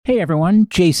Hey everyone,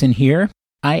 Jason here.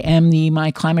 I am the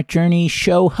My Climate Journey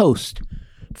show host.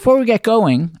 Before we get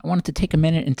going, I wanted to take a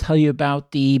minute and tell you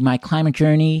about the My Climate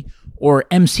Journey, or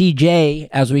MCJ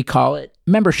as we call it,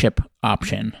 membership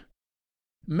option.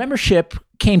 Membership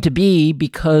came to be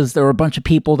because there were a bunch of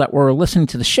people that were listening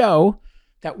to the show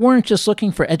that weren't just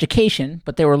looking for education,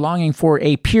 but they were longing for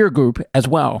a peer group as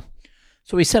well.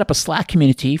 So we set up a Slack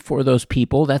community for those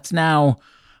people that's now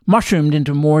mushroomed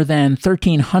into more than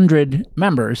 1,300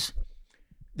 members.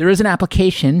 There is an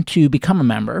application to become a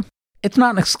member. It's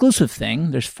not an exclusive thing.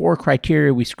 There's 4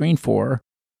 criteria we screen for: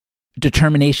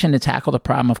 determination to tackle the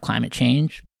problem of climate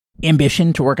change,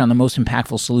 ambition to work on the most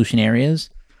impactful solution areas,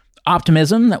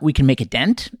 optimism that we can make a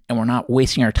dent and we're not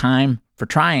wasting our time for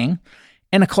trying,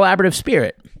 and a collaborative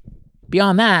spirit.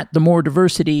 Beyond that, the more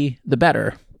diversity, the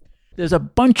better. There's a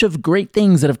bunch of great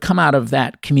things that have come out of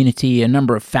that community, a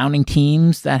number of founding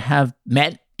teams that have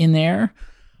met in there,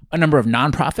 a number of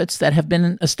nonprofits that have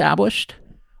been established,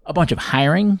 a bunch of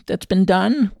hiring that's been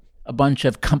done, a bunch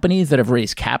of companies that have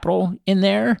raised capital in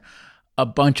there, a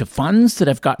bunch of funds that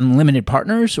have gotten limited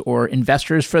partners or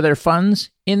investors for their funds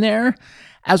in there,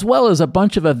 as well as a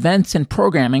bunch of events and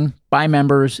programming by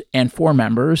members and for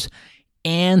members,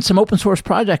 and some open source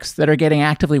projects that are getting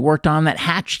actively worked on that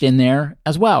hatched in there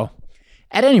as well.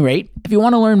 At any rate, if you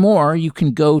want to learn more, you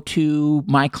can go to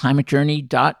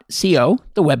myclimatejourney.co,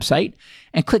 the website,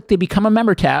 and click the Become a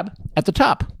Member tab at the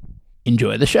top.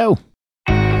 Enjoy the show.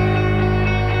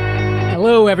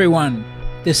 Hello, everyone.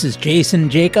 This is Jason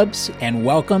Jacobs, and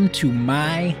welcome to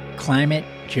My Climate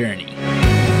Journey.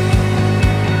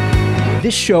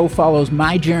 This show follows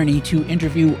my journey to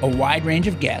interview a wide range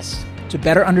of guests to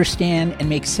better understand and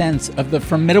make sense of the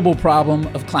formidable problem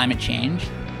of climate change,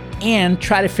 and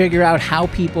try to figure out how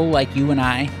people like you and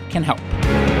I can help.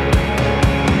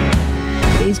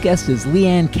 Today's guest is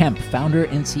Leanne Kemp, founder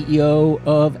and CEO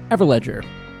of Everledger.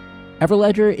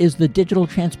 Everledger is the digital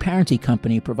transparency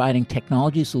company providing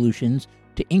technology solutions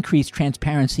to increase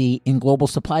transparency in global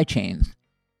supply chains.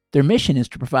 Their mission is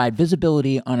to provide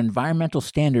visibility on environmental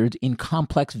standards in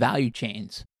complex value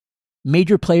chains.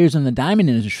 Major players in the diamond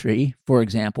industry, for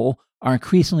example, are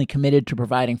increasingly committed to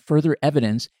providing further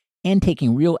evidence and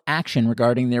taking real action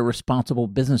regarding their responsible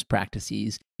business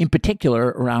practices, in particular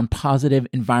around positive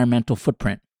environmental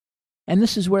footprint. And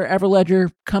this is where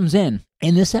Everledger comes in.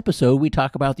 In this episode, we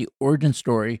talk about the origin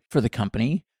story for the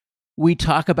company. We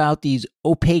talk about these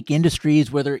opaque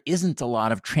industries where there isn't a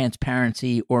lot of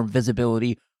transparency or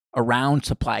visibility around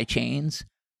supply chains,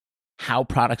 how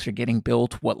products are getting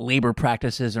built, what labor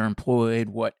practices are employed,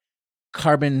 what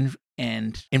carbon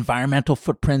and environmental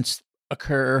footprints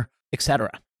occur,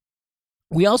 etc.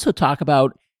 We also talk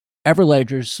about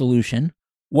Everledger's solution,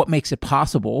 what makes it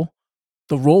possible,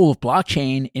 the role of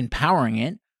blockchain in powering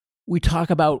it. We talk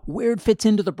about where it fits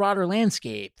into the broader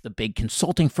landscape, the big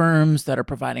consulting firms that are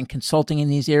providing consulting in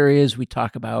these areas. We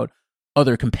talk about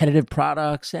other competitive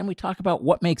products, and we talk about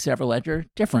what makes Everledger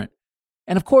different.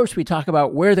 And of course, we talk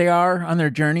about where they are on their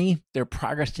journey, their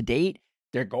progress to date,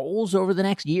 their goals over the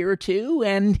next year or two,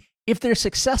 and if they're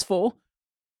successful,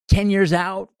 10 years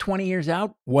out, 20 years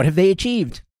out, what have they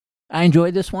achieved? I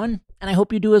enjoyed this one, and I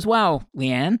hope you do as well.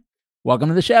 Leanne, welcome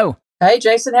to the show. Hey,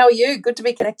 Jason, how are you? Good to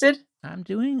be connected. I'm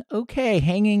doing okay,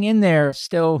 hanging in there,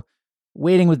 still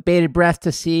waiting with bated breath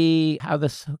to see how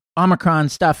this Omicron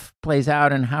stuff plays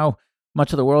out and how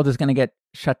much of the world is going to get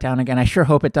shut down again. I sure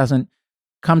hope it doesn't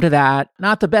come to that.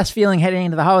 Not the best feeling heading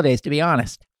into the holidays, to be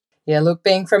honest. Yeah, look,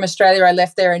 being from Australia, I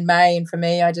left there in May, and for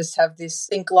me, I just have this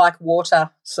think like water.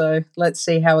 So let's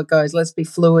see how it goes. Let's be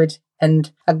fluid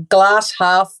and a glass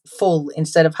half full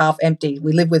instead of half empty.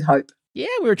 We live with hope. Yeah,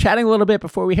 we were chatting a little bit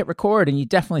before we hit record, and you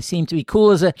definitely seem to be cool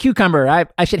as a cucumber.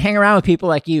 I should hang around with people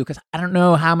like you, because I don't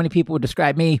know how many people would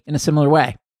describe me in a similar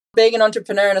way. Being an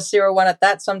entrepreneur and a serial one at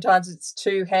that, sometimes it's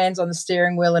 2 hands on the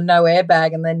steering wheel and no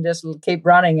airbag, and then just keep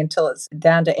running until it's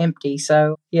down to empty.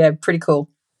 So yeah, pretty cool.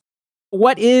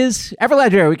 What is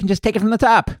Everledger? We can just take it from the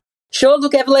top. Sure.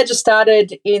 Look, Everledger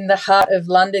started in the heart of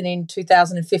London in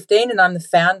 2015, and I'm the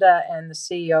founder and the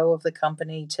CEO of the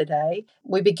company today.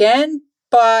 We began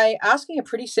by asking a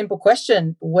pretty simple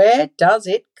question: where does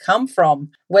it come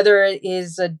from? Whether it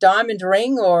is a diamond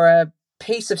ring or a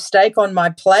piece of steak on my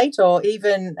plate or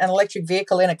even an electric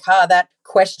vehicle in a car, that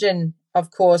question,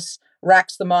 of course,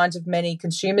 racks the minds of many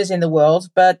consumers in the world,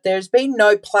 but there's been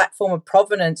no platform of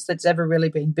provenance that's ever really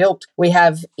been built. We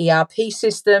have ERP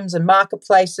systems and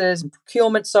marketplaces and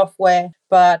procurement software,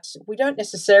 but we don't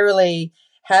necessarily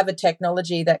have a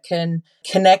technology that can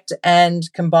connect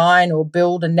and combine or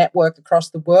build a network across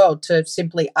the world to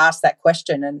simply ask that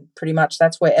question. And pretty much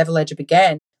that's where Everledger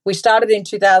began. We started in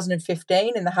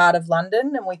 2015 in the heart of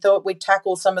London, and we thought we'd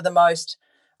tackle some of the most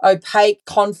opaque,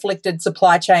 conflicted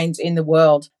supply chains in the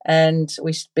world. And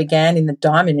we began in the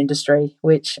diamond industry,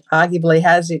 which arguably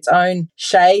has its own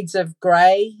shades of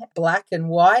grey, black and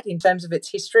white in terms of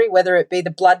its history, whether it be the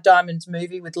Blood Diamonds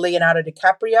movie with Leonardo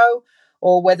DiCaprio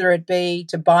or whether it be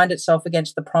to bind itself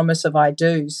against the promise of I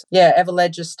do's. Yeah,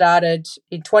 Everledger started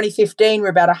in 2015. We're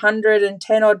about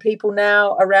 110 odd people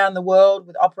now around the world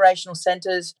with operational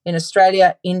centres in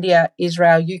Australia, India,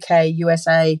 Israel, UK,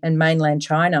 USA and mainland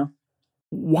China.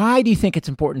 Why do you think it's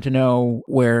important to know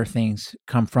where things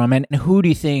come from, and who do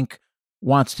you think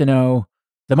wants to know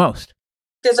the most?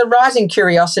 There's a rising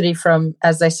curiosity from,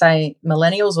 as they say,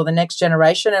 millennials or the next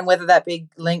generation, and whether that be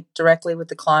linked directly with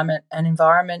the climate and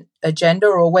environment agenda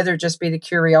or whether it just be the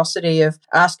curiosity of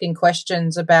asking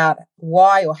questions about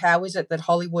why or how is it that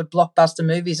Hollywood blockbuster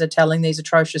movies are telling these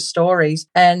atrocious stories,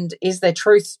 and is there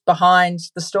truth behind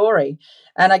the story?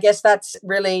 And I guess that's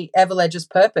really Everledger's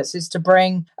purpose, is to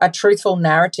bring a truthful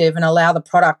narrative and allow the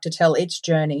product to tell its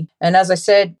journey. And as I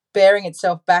said, bearing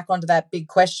itself back onto that big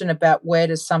question about where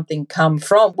does something come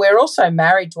from, we're also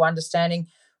married to understanding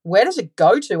where does it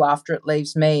go to after it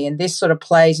leaves me? And this sort of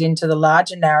plays into the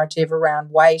larger narrative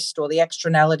around waste or the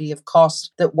externality of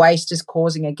cost that waste is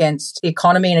causing against the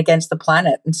economy and against the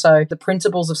planet. And so the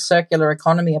principles of circular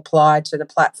economy apply to the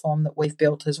platform that we've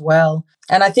built as well.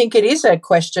 And I think it is a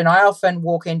question. I often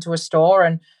walk into a store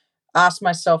and ask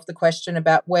myself the question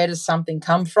about where does something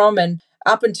come from? And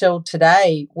up until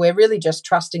today, we're really just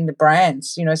trusting the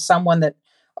brands,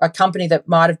 a company that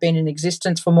might have been in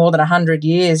existence for more than 100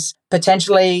 years.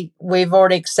 Potentially, we've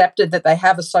already accepted that they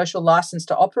have a social license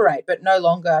to operate, but no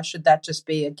longer should that just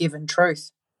be a given truth.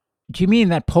 Do you mean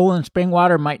that Poland spring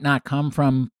water might not come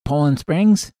from Poland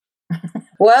Springs?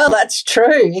 Well, that's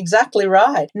true. Exactly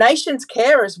right. Nations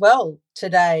care as well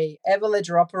today.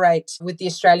 Everledger operates with the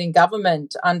Australian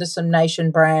government under some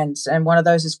nation brands, and one of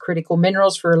those is Critical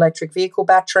Minerals for electric vehicle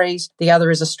batteries. The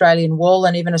other is Australian Wool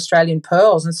and even Australian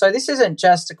Pearls. And so this isn't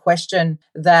just a question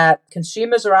that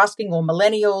consumers are asking or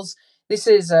millennials. This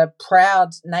is a proud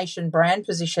nation brand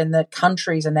position that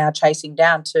countries are now chasing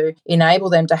down to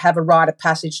enable them to have a rite of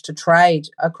passage to trade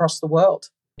across the world.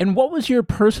 And what was your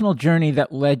personal journey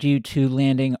that led you to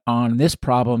landing on this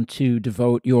problem to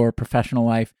devote your professional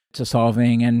life to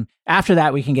solving? And after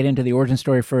that, we can get into the origin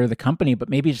story for the company, but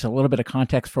maybe just a little bit of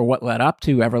context for what led up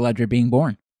to Everledger being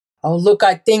born. Oh, look,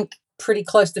 I think pretty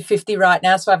close to 50 right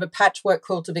now. So I have a patchwork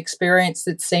quilt of experience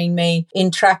that's seen me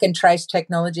in track and trace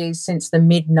technologies since the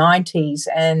mid-90s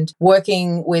and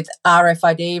working with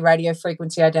RFID, radio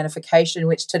frequency identification,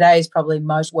 which today is probably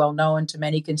most well known to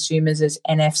many consumers as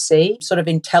NFC, sort of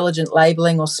intelligent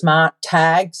labeling or smart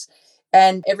tags.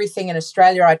 And everything in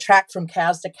Australia, I track from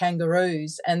cows to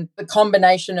kangaroos. And the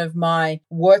combination of my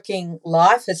working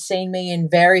life has seen me in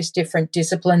various different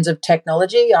disciplines of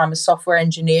technology. I'm a software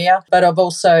engineer, but I've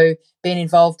also been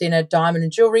involved in a diamond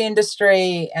and jewelry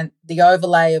industry and the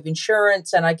overlay of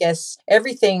insurance. And I guess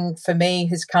everything for me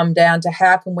has come down to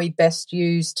how can we best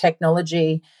use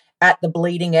technology at the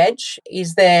bleeding edge?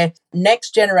 Is there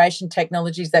next generation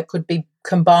technologies that could be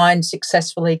combined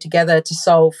successfully together to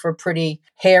solve for a pretty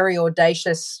hairy,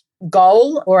 audacious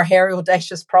goal or a hairy,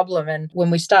 audacious problem? And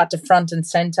when we start to front and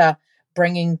center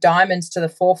bringing diamonds to the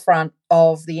forefront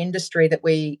of the industry that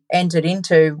we entered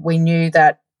into, we knew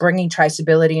that bringing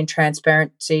traceability and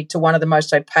transparency to one of the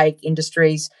most opaque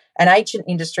industries and ancient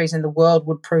industries in the world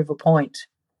would prove a point.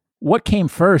 What came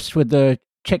first with the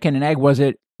chicken and egg? Was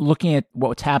it looking at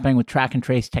what's happening with track and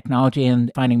trace technology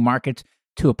and finding markets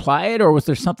to apply it? Or was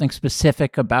there something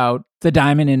specific about the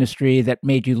diamond industry that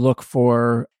made you look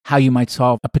for how you might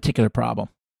solve a particular problem?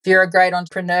 If you're a great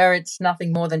entrepreneur, it's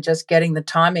nothing more than just getting the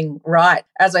timing right.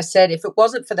 As I said, if it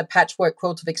wasn't for the patchwork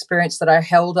quilt of experience that I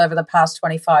held over the past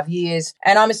 25 years,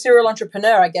 and I'm a serial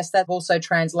entrepreneur, I guess that also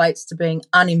translates to being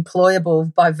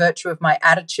unemployable by virtue of my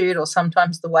attitude or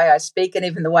sometimes the way I speak and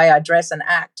even the way I dress and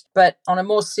act. But on a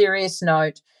more serious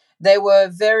note, there were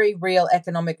very real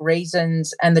economic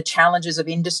reasons and the challenges of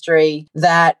industry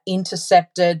that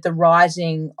intercepted the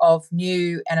rising of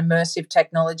new and immersive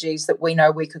technologies that we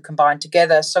know we could combine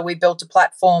together. So we built a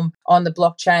platform on the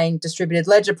blockchain distributed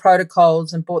ledger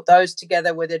protocols and brought those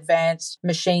together with advanced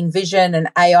machine vision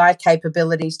and AI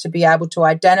capabilities to be able to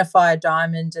identify a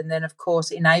diamond and then, of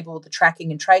course, enable the tracking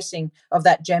and tracing of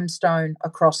that gemstone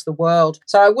across the world.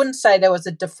 So I wouldn't say there was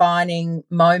a defining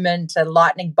moment, a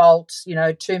lightning bolt,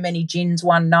 too many gins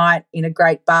one night in a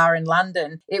great bar in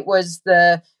London. It was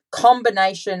the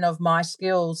combination of my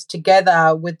skills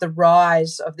together with the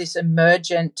rise of this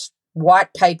emergent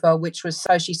white paper, which was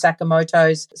Satoshi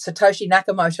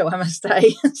Nakamoto, I must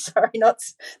say. Sorry,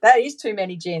 that is too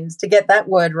many gins to get that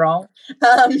word wrong.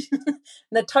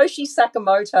 Satoshi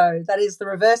Sakamoto, that is the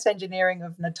reverse engineering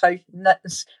of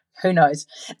who knows.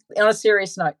 On a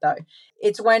serious note, though,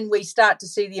 it's when we start to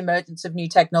see the emergence of new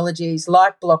technologies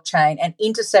like blockchain and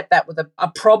intercept that with a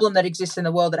problem that exists in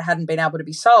the world that hadn't been able to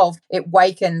be solved, it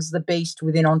wakens the beast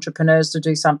within entrepreneurs to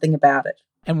do something about it.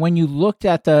 And when you looked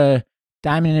at the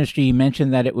diamond industry, you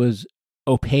mentioned that it was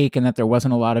opaque and that there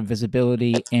wasn't a lot of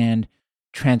visibility and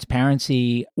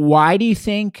transparency. Why do you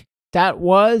think that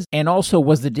was? And also,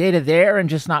 was the data there and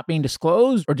just not being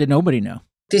disclosed, or did nobody know?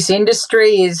 This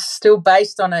industry is still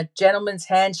based on a gentleman's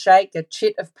handshake, a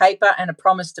chit of paper, and a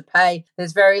promise to pay.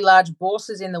 There's very large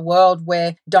bourses in the world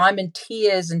where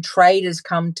diamanteers and traders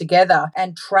come together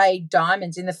and trade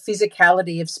diamonds in the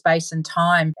physicality of space and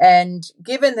time. And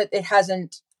given that it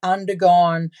hasn't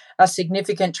undergone a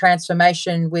significant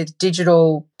transformation with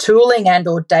digital tooling and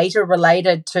or data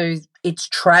related to its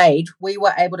trade, we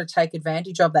were able to take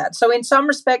advantage of that. So in some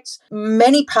respects,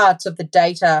 many parts of the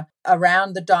data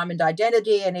around the diamond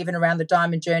identity and even around the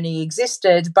diamond journey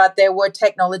existed, but there were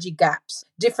technology gaps,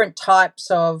 different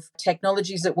types of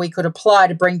technologies that we could apply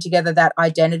to bring together that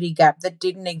identity gap that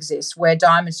didn't exist, where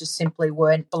diamonds just simply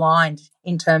weren't blind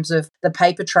in terms of the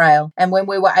paper trail. And when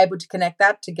we were able to connect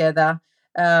that together,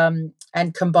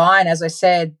 and combine, as I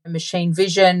said, machine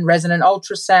vision, resonant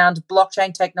ultrasound,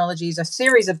 blockchain technologies, a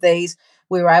series of these,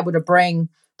 we were able to bring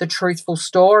the truthful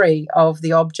story of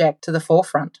the object to the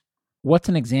forefront. What's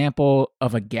an example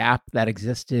of a gap that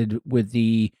existed with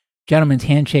the gentleman's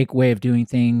handshake way of doing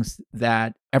things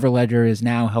that Everledger is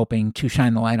now helping to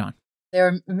shine the light on? There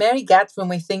are many gaps when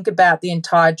we think about the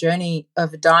entire journey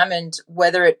of a diamond,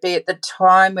 whether it be at the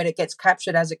time when it gets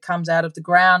captured as it comes out of the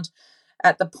ground,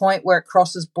 at the point where it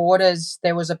crosses borders.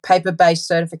 There was a paper-based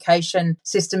certification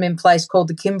system in place called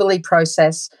the Kimberley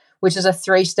process, which is a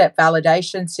 3-step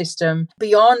validation system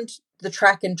beyond the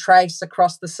track and trace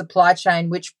across the supply chain,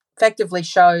 which effectively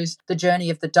shows the journey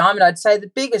of the diamond. I'd say the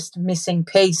biggest missing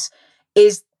piece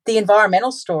is the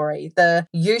environmental story, the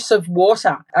use of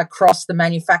water across the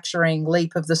manufacturing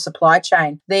leap of the supply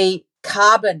chain, the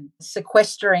carbon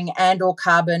sequestering and or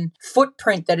carbon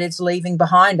footprint that it's leaving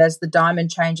behind as the diamond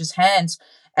changes hands.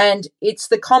 And it's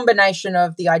the combination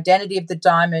of the identity of the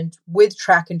diamond with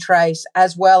track and trace,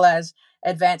 as well as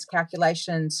advanced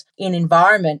calculations in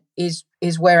environment, is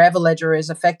where Everledger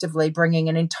is effectively bringing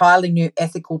an entirely new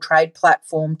ethical trade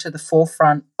platform to the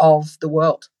forefront of the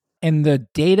world. And the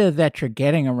data that you're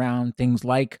getting around things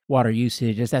like water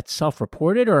usage, is that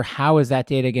self-reported, or how is that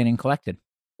data getting collected?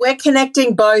 We're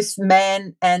connecting both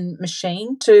man and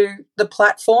machine to the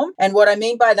platform. And what I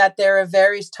mean by that, there are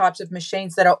various types of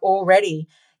machines that are already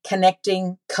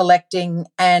connecting, collecting,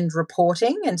 and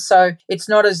reporting. And so it's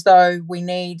not as though we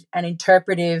need an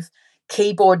interpretive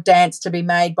keyboard dance to be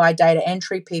made by data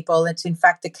entry people. It's in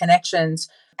fact the connections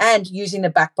and using the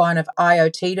backbone of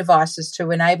IoT devices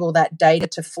to enable that data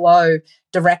to flow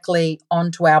directly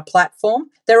onto our platform.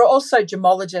 There are also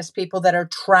gemologists, people that are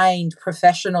trained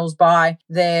professionals by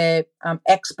their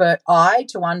expert eye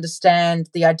to understand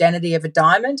the identity of a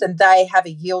diamond, and they have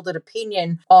a yielded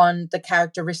opinion on the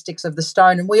characteristics of the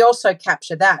stone. And we also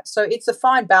capture that. So it's a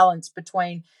fine balance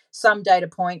between some data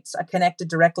points are connected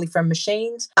directly from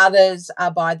machines, others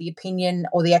are by the opinion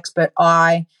or the expert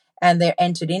eye, and they're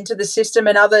entered into the system.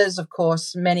 And others, of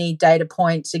course, many data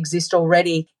points exist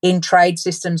already in trade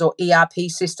systems or ERP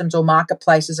systems or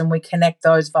marketplaces, and we connect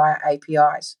those via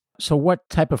APIs. So what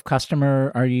type of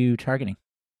customer are you targeting?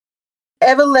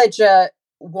 Everledger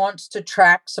wants to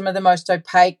track some of the most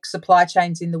opaque supply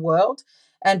chains in the world.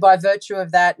 And by virtue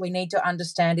of that, we need to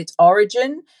understand its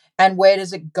origin and where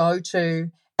does it go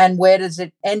to, and where does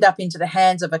it end up into the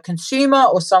hands of a consumer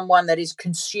or someone that is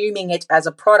consuming it as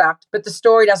a product. But the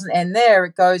story doesn't end there.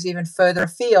 It goes even further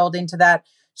afield into that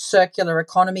circular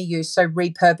economy use, so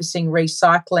repurposing,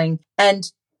 recycling.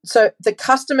 And so the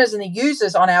customers and the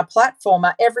users on our platform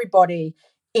are everybody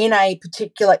in a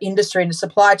particular industry in the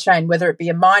supply chain, whether it be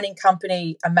a mining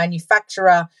company, a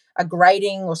manufacturer, a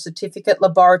grading or certificate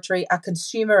laboratory, a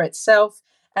consumer itself.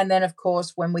 And then, of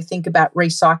course, when we think about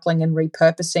recycling and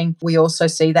repurposing, we also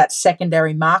see that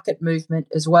secondary market movement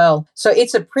as well. So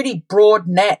it's a pretty broad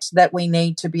net that we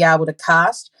need to be able to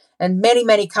cast. And many,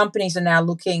 many companies are now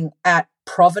looking at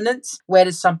provenance. Where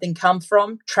does something come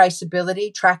from?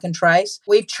 Traceability, track and trace.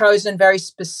 We've chosen very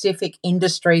specific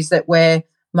industries that we're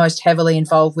most heavily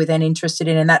involved with and interested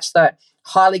in, and that's the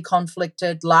highly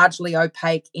conflicted, largely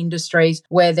opaque industries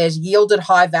where there's yielded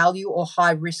high value or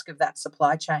high risk of that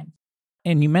supply chain.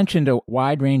 And you mentioned a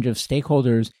wide range of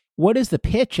stakeholders. What is the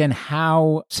pitch and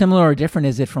how similar or different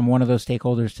is it from one of those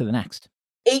stakeholders to the next?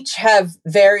 Each have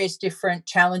various different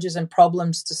challenges and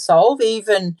problems to solve,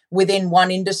 even within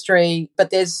one industry, but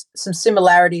there's some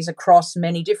similarities across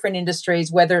many different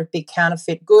industries, whether it be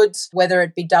counterfeit goods, whether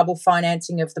it be double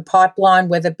financing of the pipeline,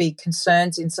 whether it be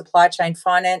concerns in supply chain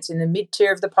finance in the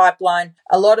mid-tier of the pipeline.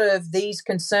 A lot of these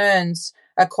concerns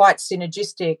are quite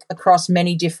synergistic across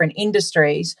many different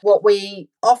industries. What we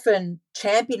often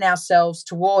champion ourselves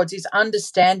towards is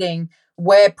understanding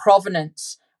where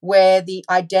provenance, where the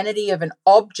identity of an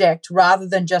object rather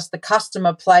than just the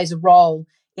customer plays a role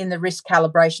in the risk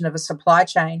calibration of a supply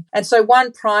chain. And so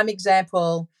one prime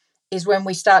example is when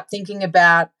we start thinking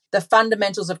about the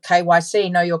fundamentals of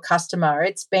KYC, know your customer.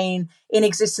 It's been in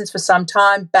existence for some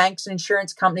time. Banks and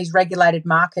insurance companies, regulated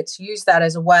markets use that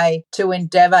as a way to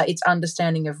endeavour its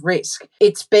understanding of risk.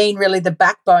 It's been really the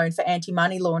backbone for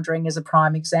anti-money laundering as a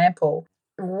prime example.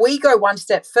 We go one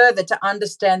step further to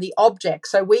understand the object.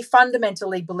 So we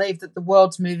fundamentally believe that the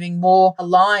world's moving more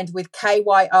aligned with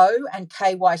KYO and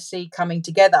KYC coming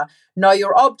together. Know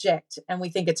your object. And we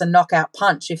think it's a knockout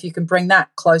punch if you can bring that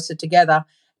closer together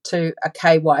to a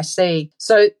KYC.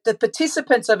 So the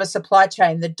participants of a supply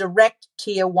chain, the direct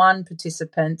tier one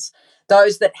participants,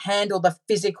 those that handle the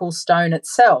physical stone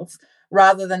itself,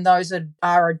 rather than those that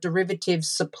are a derivative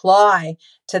supply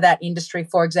to that industry,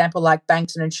 for example, like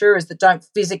banks and insurers that don't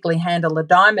physically handle a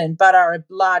diamond but are a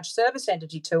large service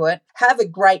entity to it, have a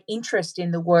great interest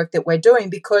in the work that we're doing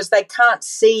because they can't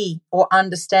see or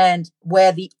understand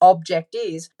where the object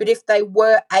is. But if they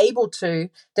were able to,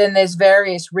 then there's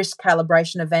various risk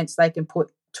calibration events they can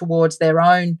put towards their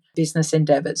own business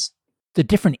endeavors. The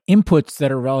different inputs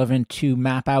that are relevant to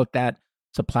map out that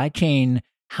supply chain,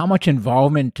 how much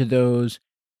involvement do those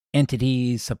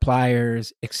entities,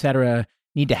 suppliers, et cetera,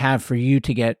 need to have for you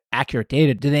to get accurate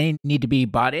data? Do they need to be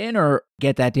bought in or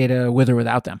get that data with or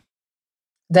without them?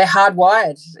 They're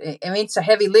hardwired. I mean, it's a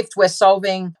heavy lift. We're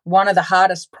solving one of the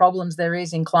hardest problems there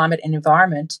is in climate and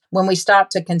environment. When we start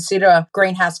to consider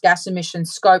greenhouse gas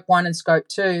emissions, scope 1 and scope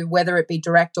 2, whether it be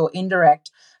direct or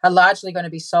indirect, are largely going to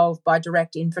be solved by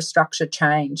direct infrastructure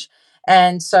change.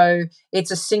 And so it's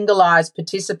a singleized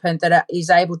participant that is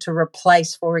able to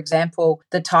replace, for example,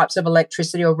 the types of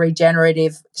electricity or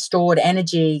regenerative stored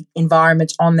energy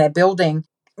environments on their building.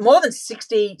 More than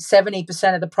 60,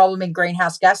 70% of the problem in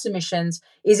greenhouse gas emissions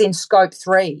is in scope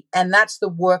 3. And that's the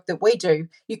work that we do.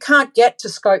 You can't get to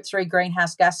scope 3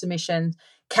 greenhouse gas emissions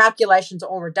calculations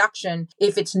or reduction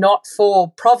if it's not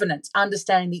for provenance,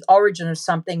 understanding the origin of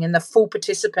something and the full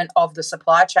participant of the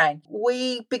supply chain.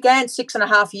 We began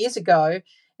 6.5 years ago,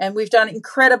 and we've done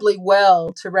incredibly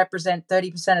well to represent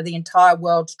 30% of the entire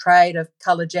world's trade of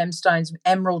coloured gemstones,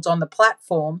 emeralds on the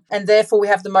platform. And therefore, we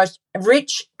have the most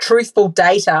rich, truthful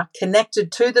data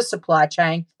connected to the supply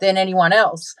chain than anyone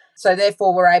else. So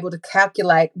therefore, we're able to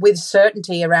calculate with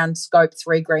certainty around scope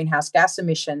 3 greenhouse gas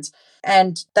emissions.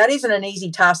 And that isn't an easy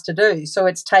task to do. So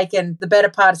it's taken the better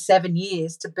part of 7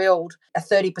 years to build a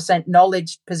 30%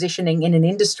 knowledge positioning in an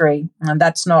industry. And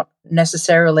that's not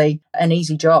necessarily an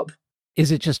easy job. Is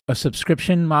it just a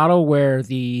subscription model where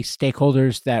the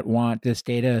stakeholders that want this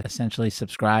data essentially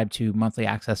subscribe to monthly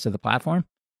access to the platform?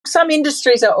 Some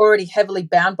industries are already heavily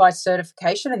bound by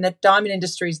certification, and the diamond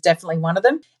industry is definitely one of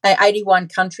them. 81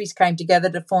 countries came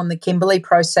together to form the Kimberley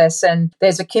process, and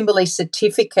there's a Kimberley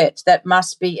certificate that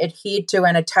must be adhered to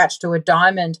and attached to a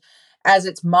diamond as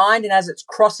it's mined and as it's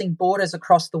crossing borders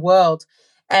across the world.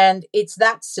 And it's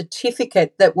that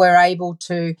certificate that we're able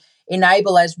to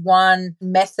enable as one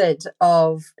method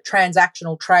of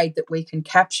transactional trade that we can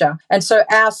capture. And so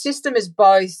our system is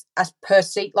both a per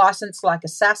seat license, like a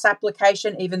SaaS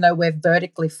application, even though we're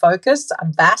vertically focused, a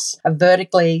VAS, a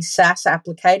vertically SaaS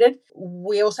applicated.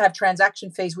 We also have transaction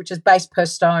fees, which is based per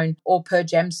stone or per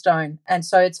gemstone. And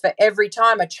so it's for every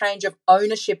time a change of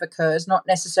ownership occurs, not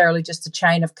necessarily just a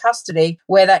chain of custody,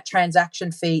 where that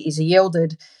transaction fee is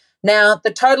yielded. Now, the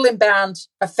total inbound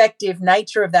effective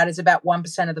nature of that is about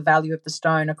 1% of the value of the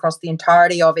stone across the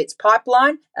entirety of its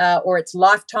pipeline or its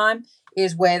lifetime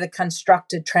is where the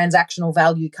constructed transactional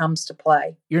value comes to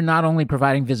play. You're not only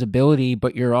providing visibility,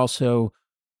 but you're also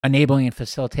enabling and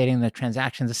facilitating the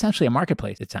transactions, essentially a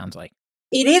marketplace, it sounds like.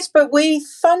 It is, but we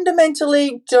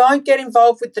fundamentally don't get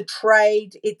involved with the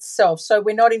trade itself. So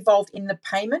we're not involved in the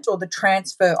payment or the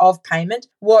transfer of payment.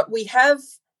 What we have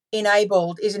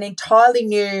enabled is an entirely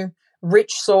new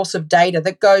rich source of data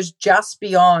that goes just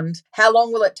beyond how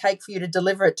long will it take for you to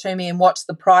deliver it to me and what's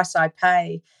the price I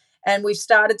pay. And we've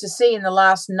started to see in the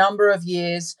last number of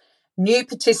years new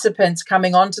participants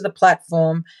coming onto the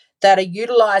platform that are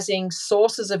utilizing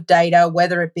sources of data,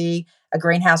 whether it be a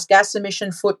greenhouse gas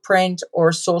emission footprint or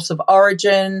a source of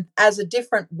origin, as a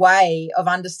different way of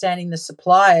understanding the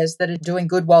suppliers that are doing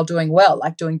good while doing well,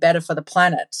 like doing better for the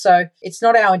planet. So it's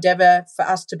not our endeavor for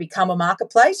us to become a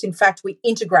marketplace. In fact, we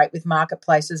integrate with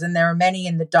marketplaces, and there are many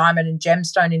in the diamond and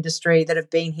gemstone industry that have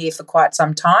been here for quite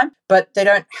some time, but they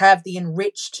don't have the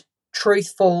enriched,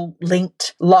 truthful,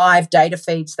 linked live data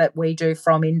feeds that we do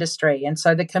from industry. And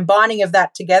so the combining of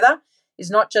that together is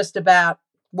not just about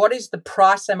what is the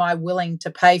price am I willing to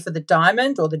pay for the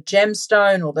diamond or the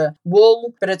gemstone or the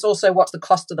wool, but it's also what's the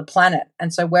cost of the planet.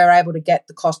 And so we're able to get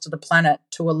the cost of the planet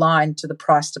to align to the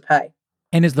price to pay.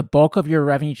 And is the bulk of your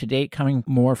revenue to date coming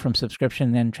more from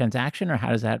subscription than transaction, or how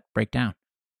does that break down?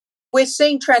 We're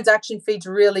seeing transaction feeds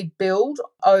really build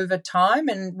over time,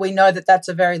 and we know that that's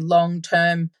a very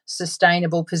long-term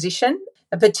sustainable position,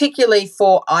 particularly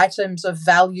for items of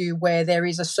value where there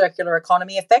is a circular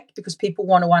economy effect, because people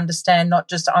want to understand not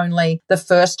just only the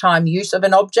first time use of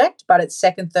an object, but its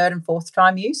second, third, and fourth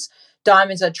time use.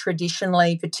 Diamonds are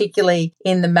traditionally, particularly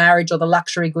in the marriage or the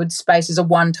luxury goods space, is a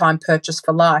one-time purchase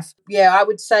for life. Yeah, I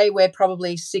would say we're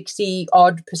probably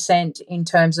 60-odd% in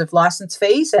terms of license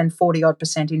fees and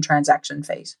 40-odd% in transaction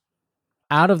fees.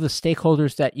 Out of the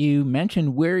stakeholders that you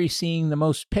mentioned, where are you seeing the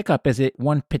most pickup? Is it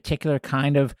one particular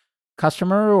kind of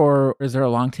customer, or is there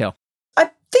a long tail? I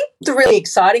think the really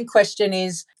exciting question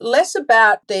is less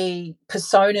about the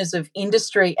personas of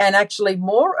industry and actually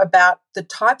more about the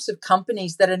types of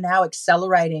companies that are now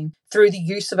accelerating through the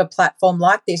use of a platform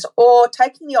like this, or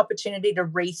taking the opportunity to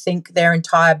rethink their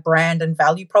entire brand and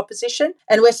value proposition.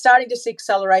 And we're starting to see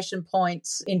acceleration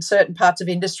points in certain parts of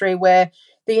industry where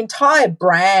the entire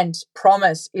brand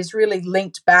promise is really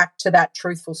linked back to that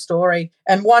truthful story.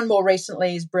 And one more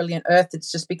recently is Brilliant Earth.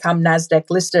 It's just become NASDAQ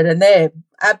listed, and they're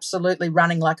absolutely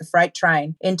running like a freight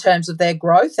train in terms of their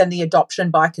growth and the adoption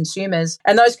by consumers.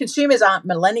 And those consumers aren't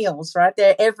millennials, right?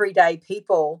 They're everyday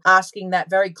people asking that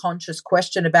very conscious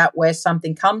question about where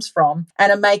something comes from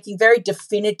and are making very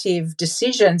definitive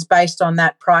decisions based on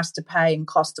that price to pay and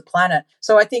cost to planet.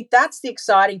 So I think that's the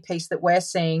exciting piece that we're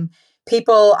seeing.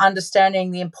 People understanding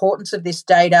the importance of this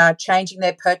data, changing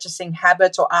their purchasing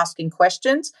habits or asking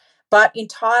questions, but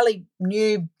entirely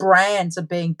new brands are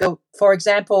being built. For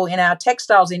example, in our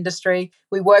textiles industry,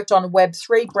 we worked on a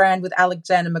Web3 brand with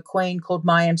Alexander McQueen called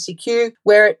MyMCQ,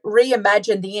 where it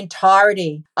reimagined the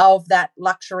entirety of that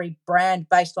luxury brand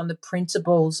based on the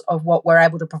principles of what we're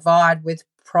able to provide with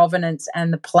provenance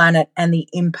and the planet and the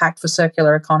impact for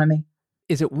circular economy.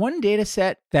 Is it one data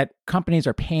set that companies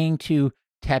are paying to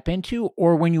tap into,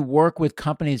 or when you work with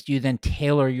companies, do you then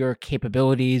tailor your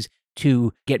capabilities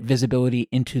to get visibility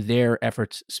into their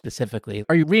efforts specifically?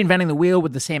 Are you reinventing the wheel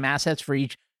with the same assets for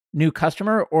each new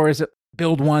customer, or is it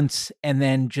build once and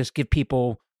then just give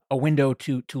people a window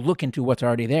to look into what's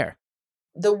already there?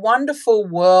 The wonderful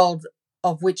world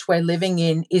of which we're living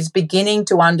in is beginning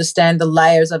to understand the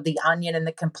layers of the onion and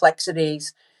the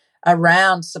complexities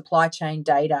around supply chain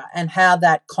data and how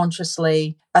that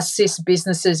consciously assists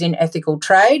businesses in ethical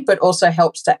trade, but also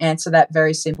helps to answer that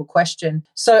very simple question.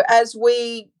 So as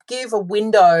we give a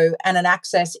window and an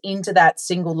access into that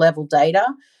single level data,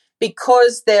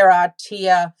 because there are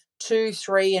tier 2,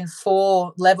 3, and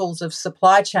 4 levels of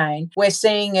supply chain, we're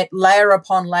seeing it layer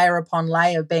upon layer upon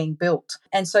layer being built.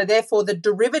 And so therefore the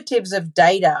derivatives of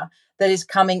data that is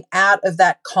coming out of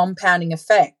that compounding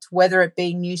effect, whether it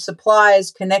be new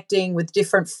suppliers connecting with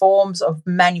different forms of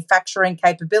manufacturing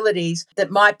capabilities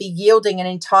that might be yielding an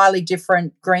entirely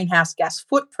different greenhouse gas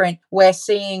footprint, we're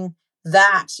seeing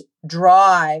that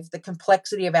drive the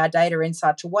complexity of our data in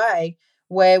such a way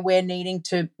where we're needing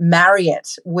to marry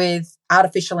it with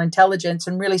artificial intelligence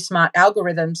and really smart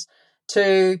algorithms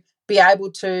to be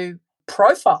able to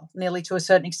profile, nearly to a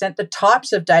certain extent, the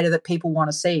types of data that people want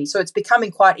to see. So it's becoming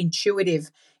quite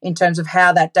intuitive in terms of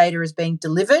how that data is being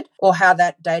delivered or how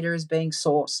that data is being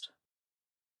sourced.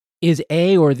 Is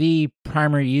a or the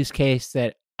primary use case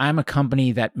that I'm a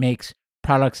company that makes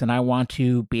products and I want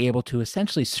to be able to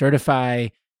essentially certify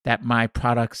that my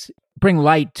products bring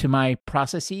light to my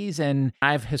processes, and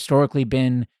I've historically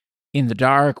been in the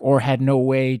dark or had no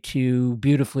way to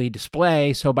beautifully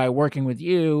display. So by working with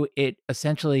you, it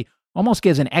essentially almost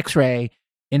gives an x-ray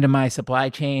into my supply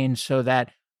chain so that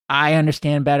I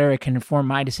understand better. It can inform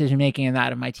my decision-making and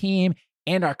that of my team,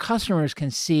 and our customers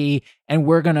can see, and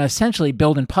we're going to essentially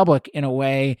build in public in a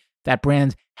way that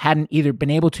brands hadn't either been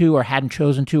able to or hadn't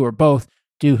chosen to, or both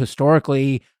do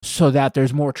historically, so that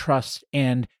there's more trust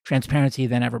and transparency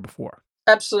than ever before.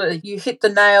 Absolutely. You hit the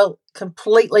nail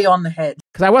completely on the head.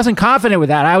 Because I wasn't confident with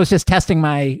that. I was just testing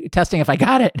if I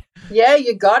got it. Yeah,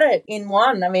 you got it in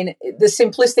one. I mean, the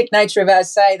simplistic nature of it, I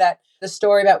say that the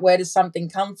story about where does something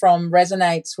come from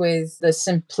resonates with the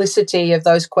simplicity of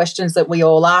those questions that we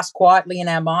all ask quietly in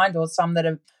our mind, or some that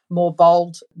are more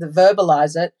bold that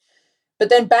verbalize it. But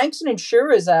then banks and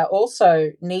insurers are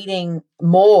also needing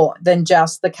more than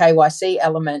just the KYC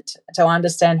element to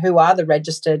understand who are the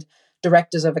registered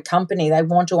directors of a company. They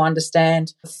want to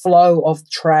understand the flow of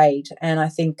trade. And I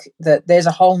think that there's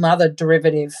a whole nother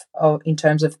derivative in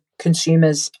terms of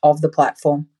consumers of the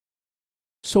platform.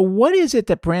 So what is it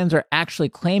that brands are actually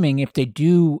claiming if they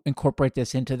do incorporate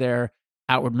this into their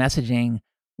outward messaging?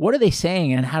 What are they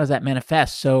saying and how does that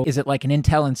manifest? So is it like an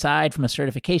Intel Inside from a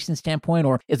certification standpoint,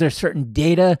 or is there certain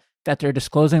data that they're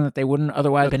disclosing that they wouldn't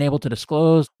otherwise have been able to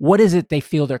disclose? What is it they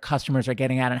feel their customers are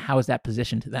getting at and how is that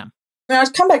positioned to them? Now,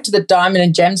 I'll come back to the diamond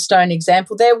and gemstone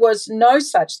example. There was no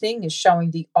such thing as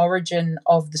showing the origin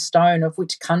of the stone, of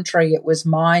which country it was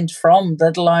mined from,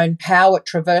 let alone how it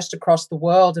traversed across the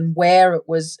world and where it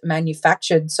was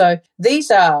manufactured. So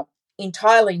these are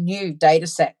entirely new data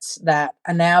sets that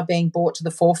are now being brought to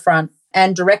the forefront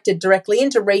and directed directly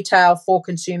into retail for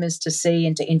consumers to see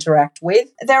and to interact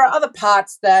with. There are other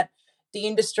parts that the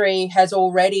industry has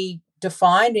already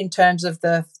defined in terms of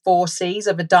the 4 C's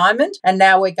of a diamond. And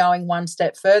now we're going one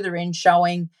step further in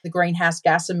showing the greenhouse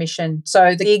gas emission.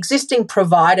 So the existing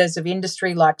providers of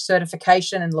industry like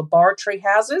certification and laboratory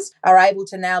houses are able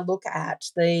to now look at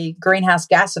the greenhouse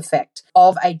gas effect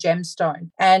of a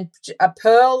gemstone. And a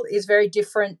pearl is very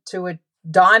different to a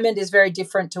diamond, is very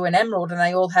different to an emerald, and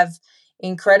they all have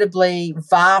incredibly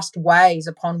vast ways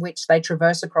upon which they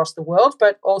traverse across the world,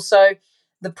 but also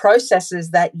the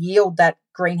processes that yield that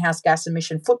greenhouse gas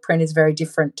emission footprint is very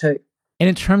different too. And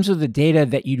in terms of the data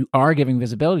that you are giving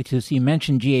visibility to, so you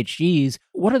mentioned GHGs,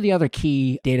 what are the other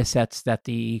key data sets that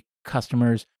the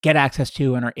customers get access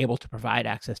to and are able to provide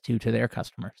access to their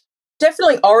customers?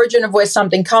 Definitely origin of where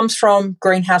something comes from,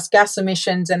 greenhouse gas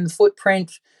emissions and the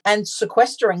footprint, and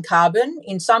sequestering carbon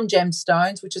in some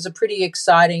gemstones, which is a pretty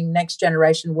exciting next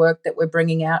generation work that we're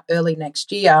bringing out early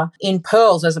next year, in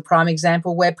pearls as a prime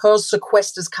example, where pearls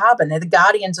sequesters carbon. They're the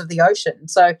guardians of the ocean.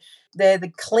 So they're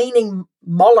the cleaning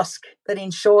mollusk that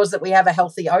ensures that we have a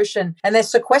healthy ocean, and they're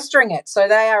sequestering it. So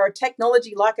they are a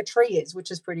technology like a tree is, which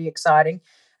is pretty exciting,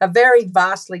 a very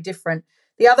vastly different.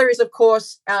 The other is, of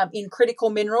course, in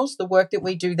critical minerals, the work that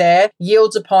we do there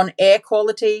yields upon air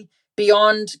quality.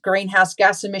 Beyond greenhouse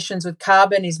gas emissions with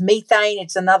carbon is methane.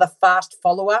 It's another fast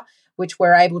follower, which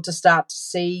we're able to start to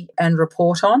see and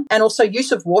report on. And also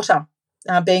use of water.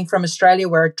 Being from Australia,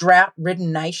 we're a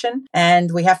drought-ridden nation,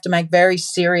 and we have to make very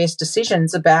serious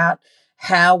decisions about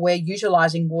how we're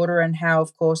utilising water and how,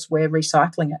 of course, we're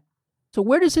recycling it. So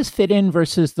where does this fit in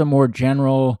versus the more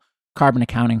general carbon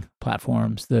accounting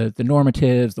platforms, the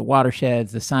normatives, the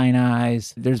watersheds, the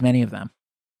Sinai's? There's many of them,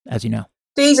 as you know.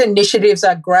 These initiatives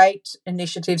are great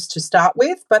initiatives to start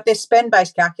with, but they're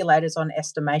spend-based calculators on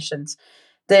estimations.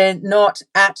 They're not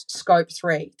at scope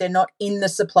 3. They're not in the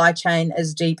supply chain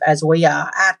as deep as we are,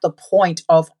 at the point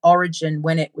of origin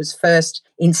when it was first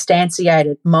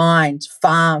instantiated, mined,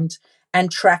 farmed, and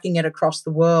tracking it across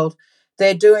the world.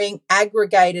 They're doing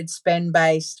aggregated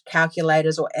spend-based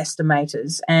calculators or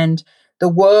estimators, and the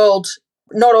world,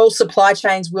 not all supply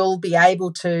chains will be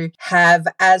able to have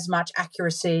as much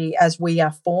accuracy as we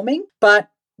are forming, but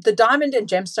the diamond and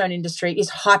gemstone industry is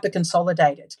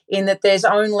hyper-consolidated in that there's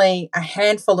only a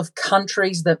handful of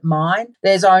countries that mine.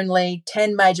 There's only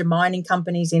 10 major mining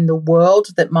companies in the world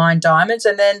that mine diamonds.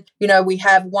 And then, we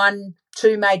have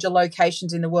 2 major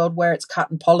locations in the world where it's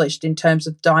cut and polished in terms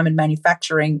of diamond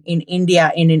manufacturing in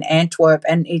India and in Antwerp,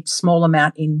 and a small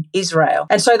amount in Israel.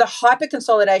 And so the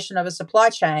hyper-consolidation of a supply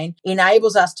chain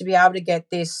enables us to be able to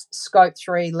get this scope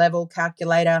 3 level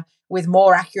calculator with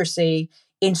more accuracy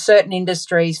in certain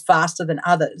industries faster than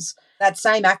others. That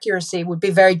same accuracy would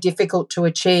be very difficult to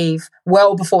achieve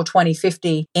well before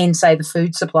 2050 in, say, the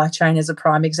food supply chain as a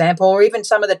prime example, or even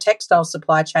some of the textile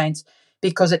supply chains,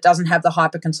 because it doesn't have the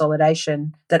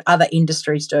hyper-consolidation that other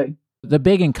industries do. The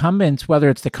big incumbents, whether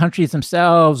it's the countries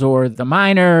themselves or the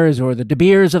miners or the De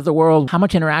Beers of the world, how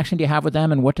much interaction do you have with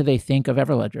them and what do they think of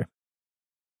Everledger?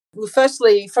 Well,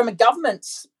 firstly, from a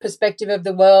government's perspective of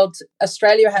the world,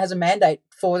 Australia has a mandate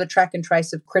for the track and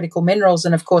trace of critical minerals.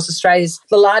 And of course, Australia's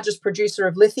the largest producer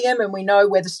of lithium, and we know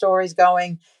where the story is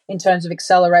going in terms of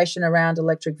acceleration around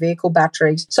electric vehicle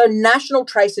batteries. So national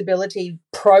traceability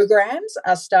programs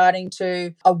are starting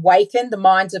to awaken the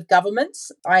minds of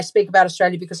governments. I speak about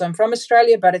Australia because I'm from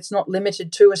Australia, but it's not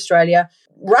limited to Australia.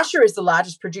 Russia is the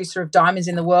largest producer of diamonds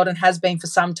in the world and has been for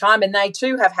some time. And they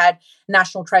too have had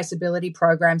national traceability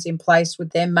programs in place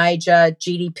with their major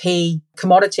GDP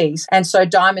commodities. And so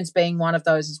diamonds being one of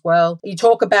those as well. You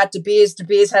talk about De Beers. De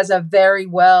Beers has a very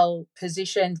well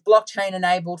positioned blockchain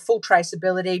enabled full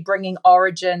traceability, bringing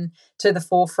origin to the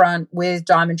forefront with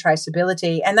diamond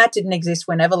traceability. And that didn't exist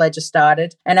when Everledger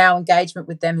started. And our engagement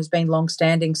with them has been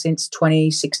long-standing since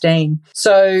 2016.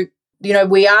 So,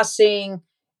 we are seeing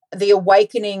the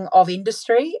awakening of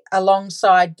industry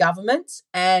alongside governments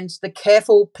and the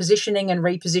careful positioning and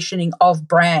repositioning of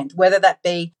brand, whether that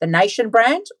be the nation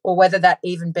brand or whether that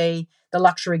even be the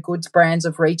luxury goods brands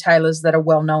of retailers that are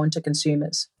well known to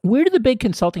consumers. Where do the big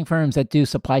consulting firms that do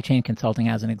supply chain consulting,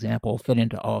 as an example, fit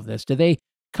into all of this? Do they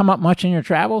come up much in your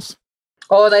travels?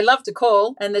 Oh, they love to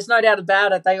call, and there's no doubt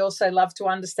about it. They also love to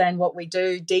understand what we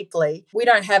do deeply. We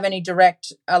don't have any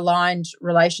direct aligned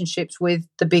relationships with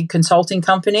the big consulting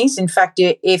companies. In fact,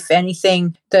 if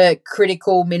anything, the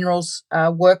critical minerals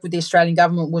work with the Australian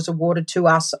government was awarded to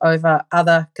us over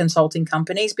other consulting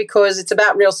companies because it's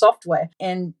about real software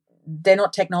and they're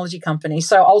not technology companies.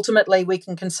 So ultimately, we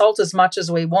can consult as much as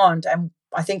we want, and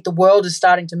I think the world is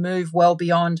starting to move well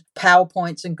beyond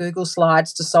PowerPoints and Google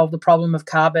Slides to solve the problem of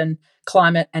carbon,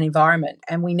 climate and environment.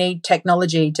 And we need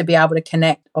technology to be able to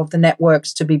connect of the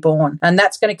networks to be born. And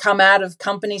that's going to come out of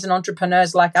companies and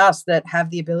entrepreneurs like us that have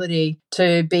the ability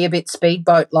to be a bit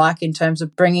speedboat-like in terms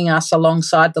of bringing us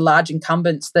alongside the large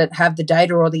incumbents that have the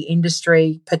data or the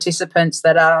industry participants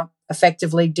that are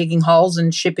effectively digging holes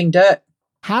and shipping dirt.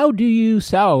 How do you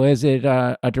sell? Is it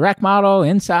a direct model,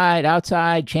 inside,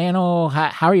 outside, channel?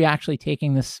 How are you actually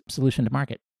taking this solution to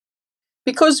market?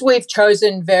 Because we've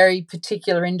chosen very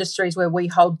particular industries where we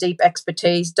hold deep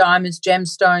expertise, diamonds,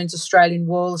 gemstones, Australian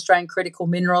wool, Australian critical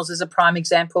minerals is a prime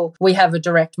example, we have a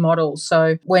direct model.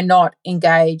 So we're not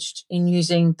engaged in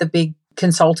using the big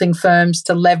consulting firms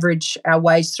to leverage our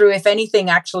ways through. If anything,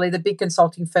 actually, the big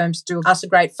consulting firms do us a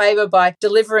great favor by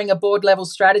delivering a board level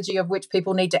strategy of which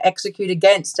people need to execute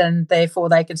against, and therefore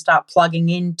they can start plugging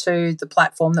into the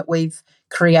platform that we've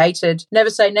created. Never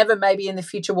say never. Maybe in the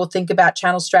future we'll think about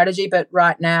channel strategy, but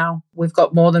right now we've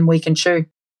got more than we can chew.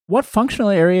 What functional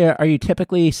area are you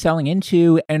typically selling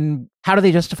into, and how do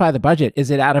they justify the budget? Is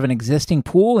it out of an existing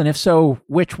pool? And if so,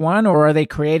 which one? Or are they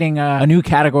creating a new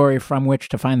category from which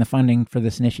to find the funding for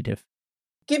this initiative?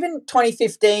 Given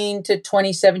 2015 to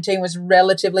 2017 was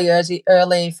relatively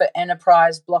early for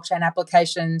enterprise blockchain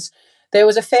applications, there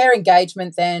was a fair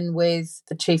engagement then with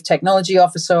the Chief Technology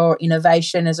Officer or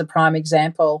innovation as a prime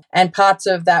example. And parts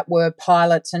of that were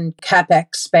pilots and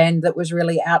CapEx spend that was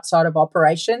really outside of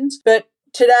operations. But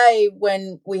today,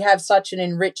 when we have such an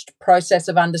enriched process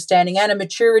of understanding and a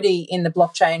maturity in the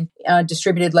blockchain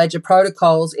distributed ledger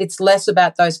protocols, it's less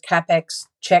about those CapEx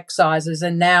check sizes,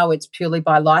 and now it's purely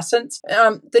by license.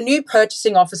 The new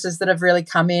purchasing officers that have really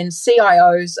come in,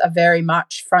 CIOs are very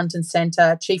much front and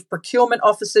center. Chief procurement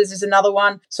officers is another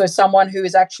one. So someone who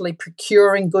is actually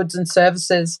procuring goods and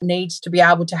services needs to be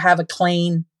able to have a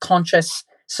clean, conscious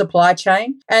supply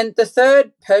chain. And the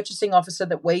third purchasing officer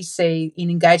that we see in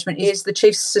engagement is the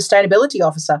Chief Sustainability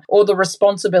Officer or the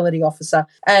Responsibility Officer.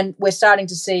 And we're starting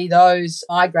to see those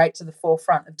migrate to the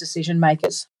forefront of decision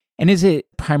makers. And is it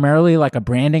primarily like a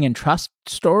branding and trust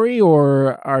story,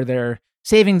 or are there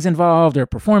savings involved or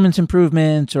performance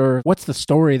improvements, or what's the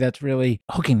story that's really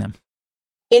hooking them?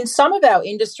 In some of our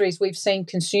industries, we've seen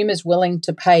consumers willing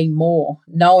to pay more,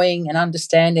 knowing and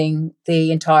understanding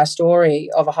the entire story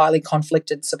of a highly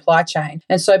conflicted supply chain.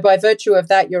 And so by virtue of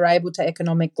that, you're able to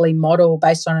economically model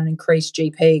based on an increased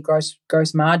GP,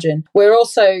 gross margin. We're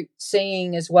also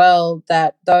seeing as well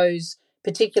that those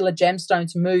particular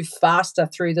gemstones move faster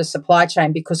through the supply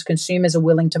chain because consumers are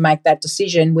willing to make that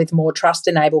decision with more trust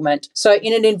enablement. So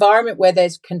in an environment where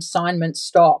there's consignment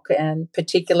stock, and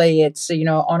particularly it's,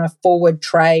 on a forward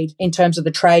trade in terms of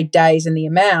the trade days and the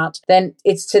amount, then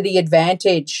it's to the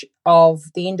advantage of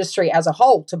the industry as a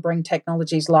whole to bring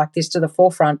technologies like this to the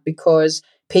forefront because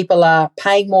people are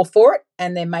paying more for it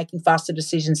and they're making faster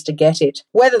decisions to get it.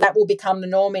 Whether that will become the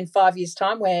norm in 5 years'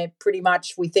 time, where pretty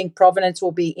much we think provenance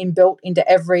will be inbuilt into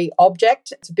every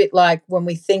object. It's a bit like when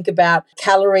we think about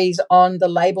calories on the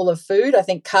label of food. I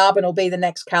think carbon will be the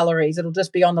next calories. It'll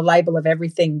just be on the label of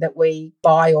everything that we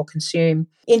buy or consume.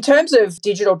 In terms of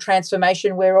digital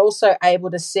transformation, we're also able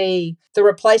to see the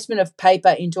replacement of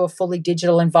paper into a fully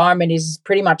digital environment is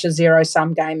pretty much a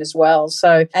zero-sum game as well.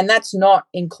 So, and that's not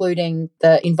including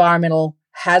the environmental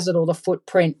hazard or the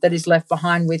footprint that is left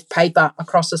behind with paper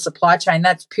across the supply chain.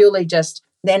 That's purely just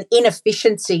then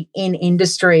inefficiency in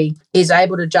industry is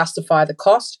able to justify the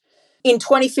cost. In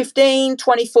 2015,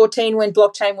 2014, when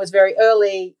blockchain was very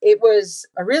early, it was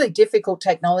a really difficult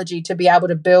technology to be able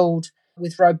to build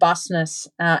with robustness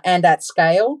and at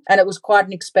scale. And it was quite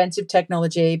an expensive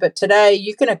technology. But today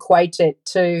you can equate it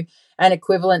to an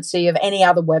equivalency of any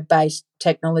other web-based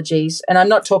technologies. And I'm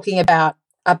not talking about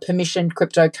a permissioned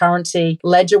cryptocurrency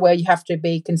ledger where you have to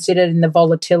be considered in the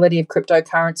volatility of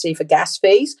cryptocurrency for gas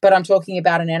fees, but I'm talking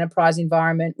about an enterprise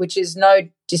environment, which is no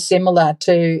dissimilar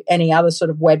to any other sort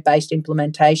of web-based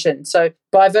implementation. So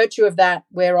by virtue of that,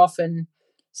 we're often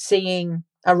seeing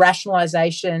a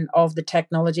rationalization of the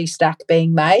technology stack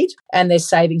being made, and there's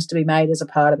savings to be made as a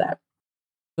part of that.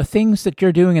 The things that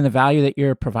you're doing and the value that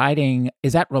you're providing,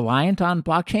 is that reliant on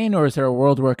blockchain, or is there a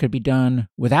world where it could be done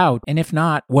without? And if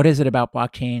not, what is it about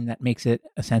blockchain that makes it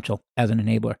essential as an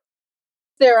enabler?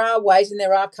 There are ways and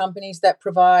there are companies that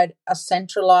provide a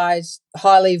centralized,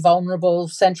 highly vulnerable,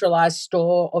 centralized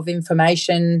store of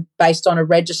information based on a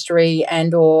registry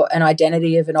and or an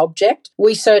identity of an object.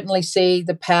 We certainly see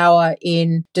the power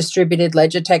in distributed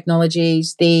ledger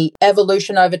technologies, the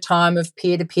evolution over time of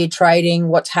peer-to-peer trading,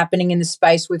 what's happening in the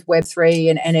space with Web3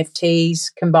 and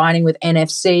NFTs, combining with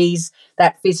NFCs,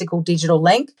 that physical digital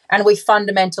link. And we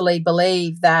fundamentally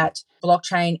believe that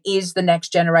blockchain is the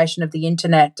next generation of the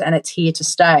internet and it's here to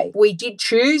stay. We did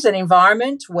choose an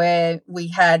environment where we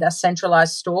had a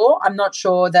centralized store. I'm not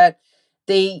sure that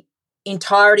the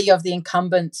entirety of the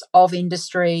incumbents of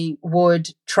industry would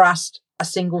trust a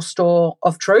single store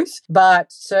of truth,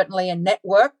 but certainly a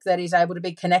network that is able to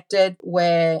be connected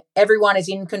where everyone is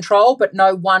in control, but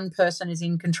no one person is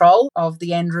in control of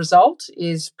the end result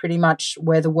is pretty much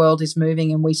where the world is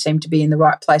moving, and we seem to be in the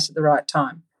right place at the right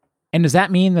time. And does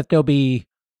that mean that there'll be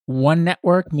one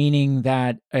network, meaning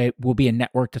that it will be a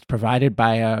network that's provided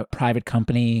by a private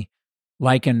company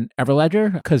like an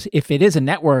Everledger? Because if it is a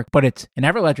network, but it's an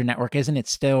Everledger network, isn't it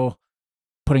still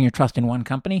putting your trust in one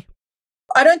company?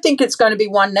 I don't think it's going to be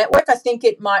one network. I think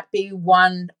it might be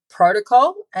one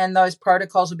protocol, and those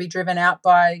protocols will be driven out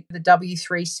by the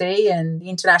W3C and the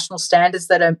international standards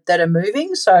that are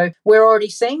moving. So we're already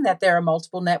seeing that there are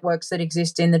multiple networks that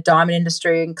exist in the diamond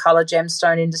industry and color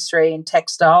gemstone industry and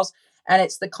textiles, and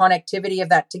it's the connectivity of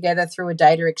that together through a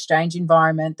data exchange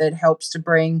environment that helps to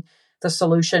bring the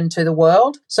solution to the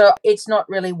world. So it's not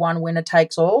really one winner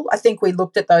takes all. I think we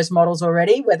looked at those models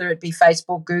already, whether it be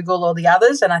Facebook, Google, or the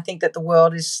others, and I think that the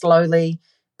world is slowly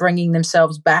bringing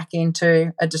themselves back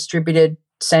into a distributed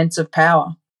sense of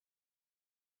power.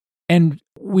 And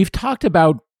we've talked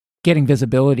about getting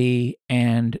visibility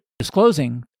and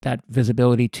disclosing that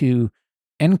visibility to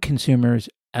end consumers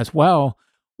as well.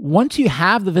 Once you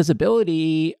have the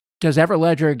visibility, does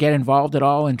Everledger get involved at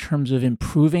all in terms of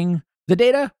improving the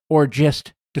data or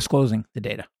just disclosing the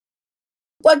data?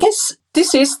 Well, I guess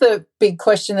this is the big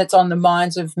question that's on the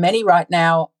minds of many right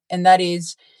now, and that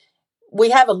is, we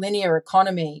have a linear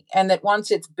economy, and that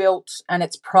once it's built and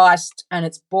it's priced and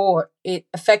it's bought, it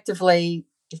effectively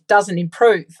doesn't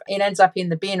improve. It ends up in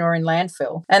the bin or in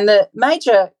landfill. And the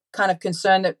major kind of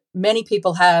concern that many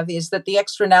people have is that the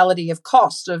externality of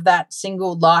cost of that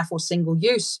single life or single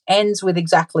use ends with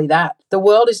exactly that. The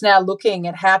world is now looking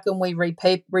at how can we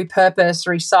repurpose,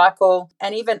 recycle,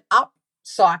 and even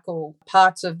upcycle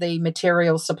parts of the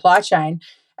material supply chain.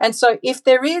 And so if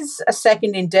there is a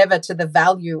second endeavour to the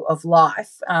value of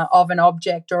life, of an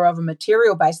object or of a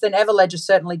material base, then Everledger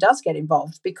certainly does get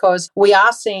involved, because we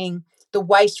are seeing the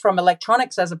waste from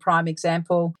electronics as a prime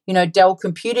example. You know, Dell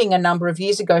Computing a number of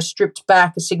years ago stripped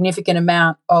back a significant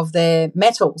amount of their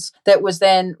metals that was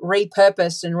then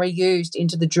repurposed and reused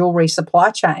into the jewelry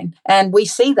supply chain. And we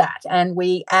see that and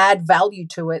we add value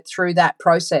to it through that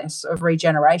process of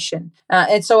regeneration.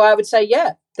 And so I would say,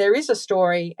 yeah, there is a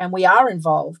story and we are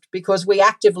involved because we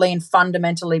actively and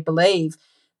fundamentally believe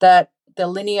that the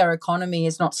linear economy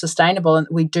is not sustainable and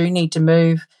we do need to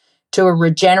move to a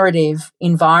regenerative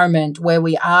environment where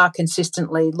we are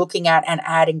consistently looking at and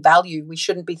adding value. We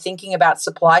shouldn't be thinking about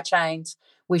supply chains.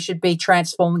 We should be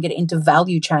transforming it into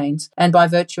value chains. And by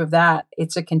virtue of that,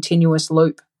 it's a continuous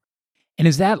loop. And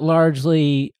is that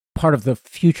largely part of the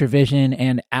future vision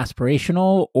and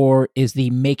aspirational, or is the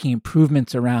making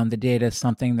improvements around the data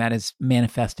something that is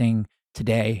manifesting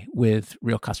today with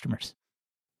real customers?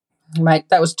 Mate,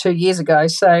 that was 2 years ago,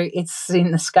 so it's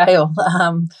in the scale.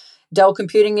 Dell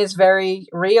Computing is very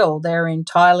real. They're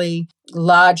entirely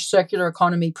large circular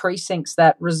economy precincts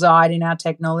that reside in our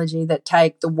technology that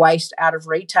take the waste out of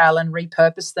retail and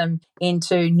repurpose them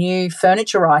into new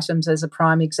furniture items as a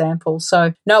prime example.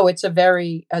 So no, it's a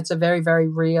very, very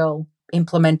real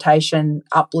implementation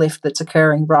uplift that's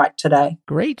occurring right today.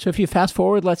 Great. So if you fast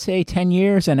forward, let's say 10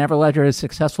 years and Everledger is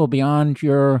successful beyond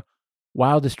your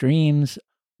wildest dreams,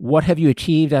 What have you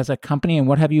achieved as a company and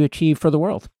what have you achieved for the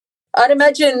world? I'd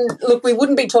imagine, look, we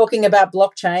wouldn't be talking about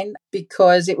blockchain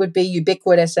because it would be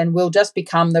ubiquitous and will just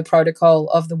become the protocol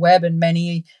of the web. And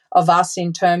many of us,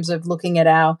 in terms of looking at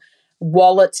our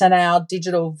wallets and our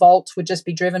digital vaults, would just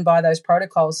be driven by those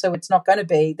protocols. So it's not going to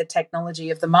be the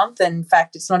technology of the month. And in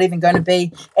fact, it's not even going to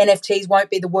be, NFTs won't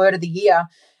be the word of the year.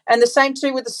 And the same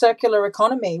too with the circular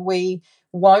economy. We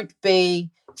won't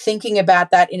be thinking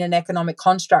about that in an economic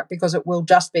construct because it will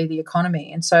just be the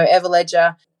economy. And so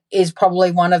Everledger is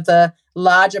probably one of the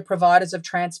larger providers of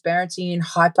transparency in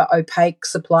hyper opaque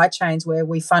supply chains, where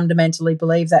we fundamentally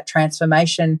believe that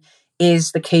transformation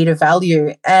is the key to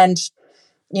value. And,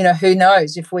 you know, who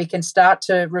knows if we can start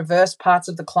to reverse parts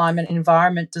of the climate and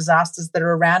environment disasters that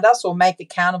are around us, or make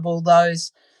accountable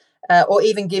those, or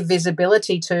even give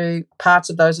visibility to parts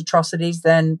of those atrocities,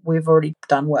 then we've already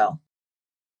done well.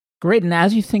 Great. And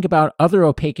as you think about other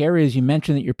opaque areas, you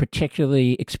mentioned that you're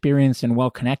particularly experienced and well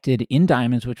connected in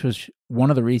diamonds, which was one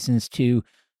of the reasons to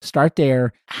start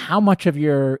there. How much of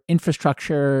your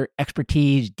infrastructure,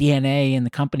 expertise, DNA in the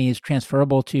company is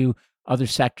transferable to other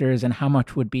sectors, and how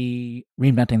much would be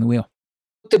reinventing the wheel?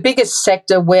 The biggest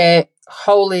sector we're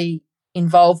wholly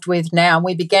involved with now, and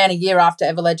we began a year after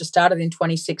Everledger started in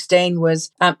 2016, was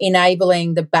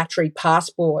enabling the battery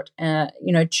passport,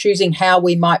 choosing how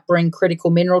we might bring critical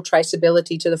mineral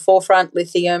traceability to the forefront,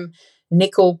 lithium,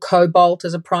 nickel, cobalt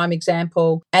as a prime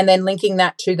example, and then linking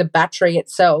that to the battery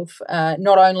itself,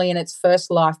 not only in its first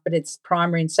life, but its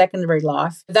primary and secondary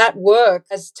life. That work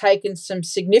has taken some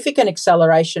significant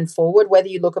acceleration forward, whether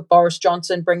you look at Boris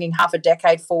Johnson bringing half a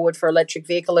decade forward for electric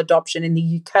vehicle adoption in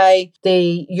the UK.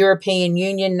 The European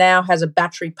Union now has a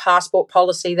battery passport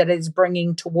policy that is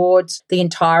bringing towards the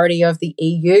entirety of the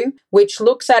EU, which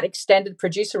looks at extended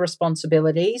producer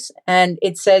responsibilities. And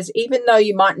it says, even though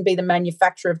you mightn't be the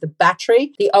manufacturer of the battery,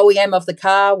 the OEM of the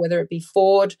car, whether it be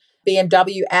Ford,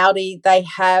 BMW, Audi, they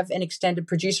have an extended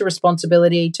producer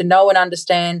responsibility to know and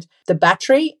understand the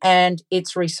battery and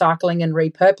its recycling and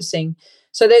repurposing.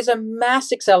 So there's a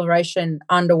mass acceleration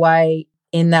underway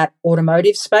in that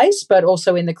automotive space, but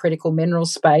also in the critical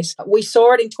minerals space. We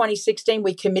saw it in 2016,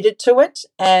 we committed to it,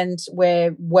 and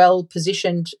we're well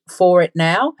positioned for it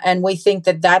now. And we think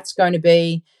that that's going to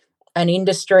be an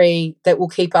industry that will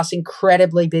keep us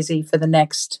incredibly busy for the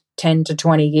next 10 to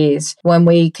 20 years. When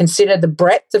we consider the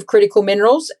breadth of critical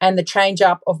minerals and the change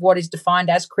up of what is defined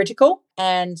as critical,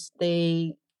 and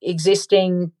the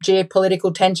existing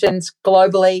geopolitical tensions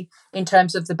globally in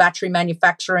terms of the battery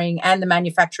manufacturing and the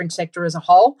manufacturing sector as a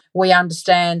whole, we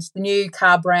understand the new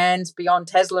car brands beyond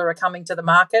Tesla are coming to the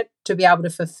market to be able to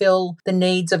fulfill the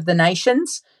needs of the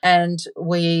nations. And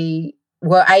we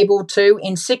were able to,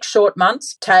 in 6 short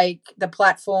months, take the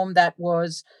platform that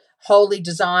was wholly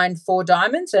designed for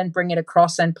diamonds and bring it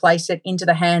across and place it into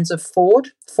the hands of Ford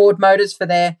Motors for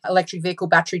their electric vehicle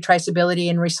battery traceability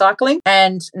and recycling,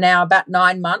 and now about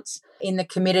 9 months in the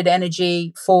committed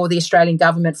energy for the Australian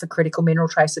government for critical mineral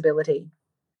traceability.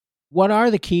 What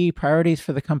are the key priorities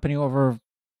for the company over,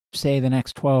 say, the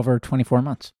next 12 or 24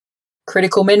 months?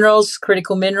 Critical minerals,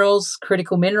 critical minerals,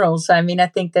 critical minerals. I mean, I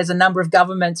think there's a number of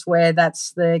governments where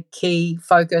that's the key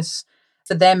focus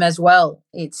for them as well.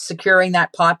 It's securing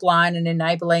that pipeline and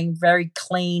enabling very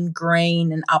clean,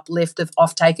 green and uplift of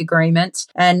offtake agreements,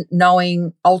 and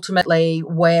knowing ultimately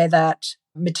where that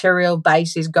material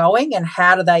base is going and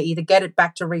how do they either get it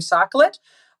back to recycle it,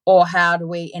 or how do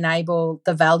we enable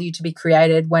the value to be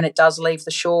created when it does leave the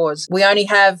shores. We only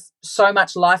have so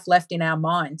much life left in our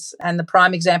mines. And the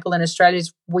prime example in Australia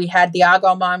is we had the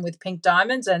Argyle mine with pink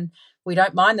diamonds, and we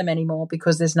don't mine them anymore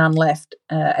because there's none left.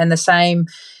 And the same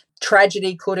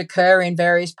tragedy could occur in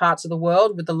various parts of the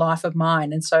world with the life of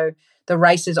mine. And so the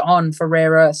race is on for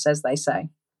rare earths, as they say.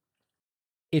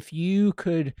 If you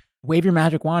could wave your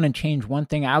magic wand and change one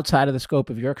thing outside of the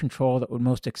scope of your control that would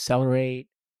most accelerate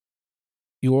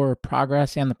your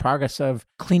progress and the progress of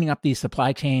cleaning up these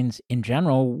supply chains in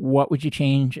general, what would you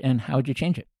change and how would you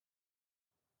change it?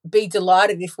 Be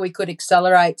delighted if we could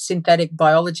accelerate synthetic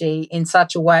biology in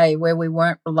such a way where we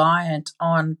weren't reliant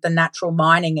on the natural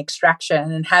mining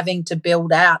extraction and having to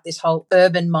build out this whole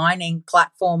urban mining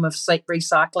platform of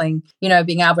recycling,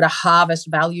 being able to harvest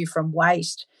value from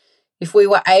waste. If we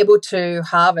were able to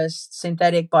harvest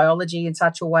synthetic biology in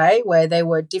such a way where there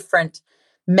were different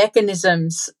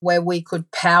mechanisms where we could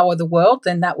power the world,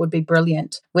 then that would be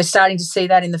brilliant. We're starting to see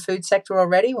that in the food sector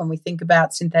already when we think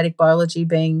about synthetic biology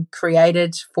being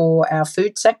created for our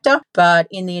food sector. But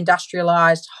in the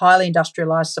industrialized, highly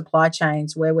industrialized supply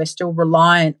chains where we're still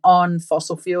reliant on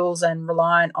fossil fuels and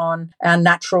reliant on our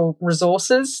natural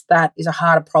resources, that is a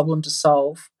harder problem to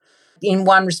solve. in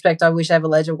one respect, I wish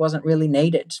Everledger wasn't really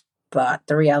needed, but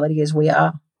the reality is we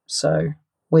are. So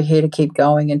we're here to keep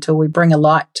going until we bring a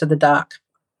light to the dark.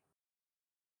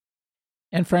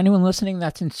 And for anyone listening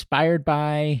that's inspired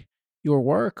by your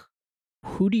work,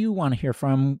 who do you want to hear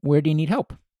from? Where do you need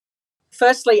help?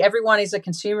 Firstly, everyone is a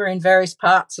consumer in various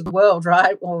parts of the world,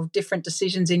 right? Or different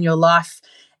decisions in your life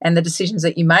and the decisions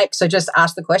that you make. So just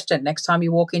ask the question next time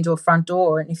you walk into a front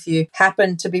door. And if you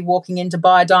happen to be walking in to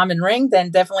buy a diamond ring,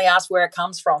 then definitely ask where it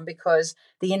comes from, because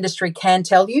the industry can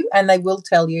tell you and they will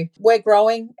tell you. We're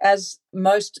growing as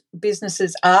most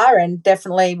businesses are, and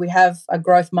definitely we have a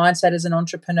growth mindset as an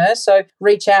entrepreneur. So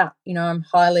reach out. I'm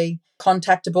highly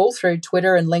contactable through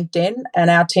Twitter and LinkedIn, and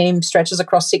our team stretches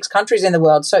across 6 countries in the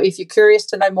world. So if you're curious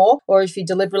to know more, or if you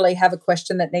deliberately have a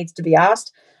question that needs to be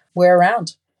asked, we're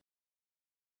around.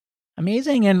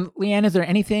 Amazing. And Leanne, is there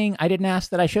anything I didn't ask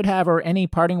that I should have, or any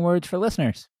parting words for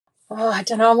listeners? Oh, I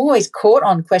don't know. I'm always caught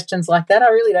on questions like that. I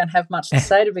really don't have much to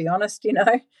say, to be honest.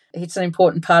 It's an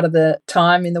important part of the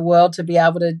time in the world to be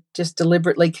able to just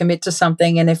deliberately commit to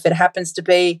something. And if it happens to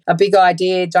be a big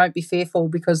idea, don't be fearful,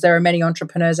 because there are many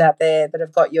entrepreneurs out there that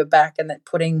have got your back and that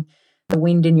putting the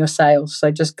wind in your sails.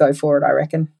 So just go for it, I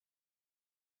reckon.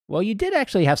 Well, you did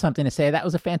actually have something to say. That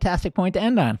was a fantastic point to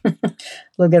end on.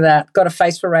 Look at that. Got a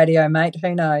face for radio, mate.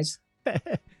 Who knows?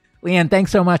 Leanne,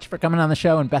 thanks so much for coming on the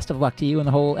show, and best of luck to you and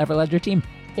the whole Everledger team.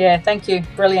 Yeah, thank you.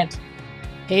 Brilliant.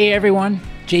 Hey, everyone.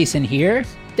 Jason here.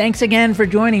 Thanks again for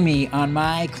joining me on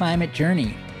my climate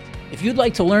journey. If you'd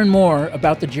like to learn more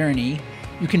about the journey,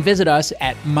 you can visit us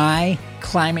at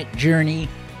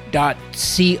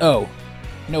myclimatejourney.co.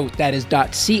 Note that is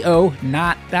 .co,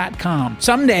 not .com.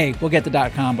 Someday we'll get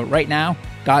the .com, but right now,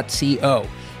 .co.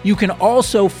 You can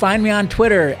also find me on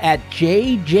Twitter at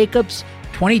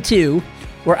jjacobs22,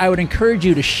 where I would encourage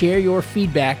you to share your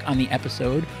feedback on the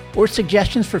episode or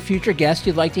suggestions for future guests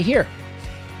you'd like to hear.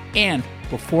 And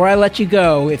before I let you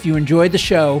go, if you enjoyed the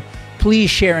show, please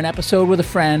share an episode with a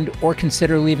friend or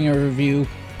consider leaving a review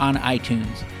on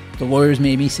iTunes. The lawyers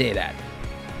made me say that.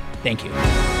 Thank you.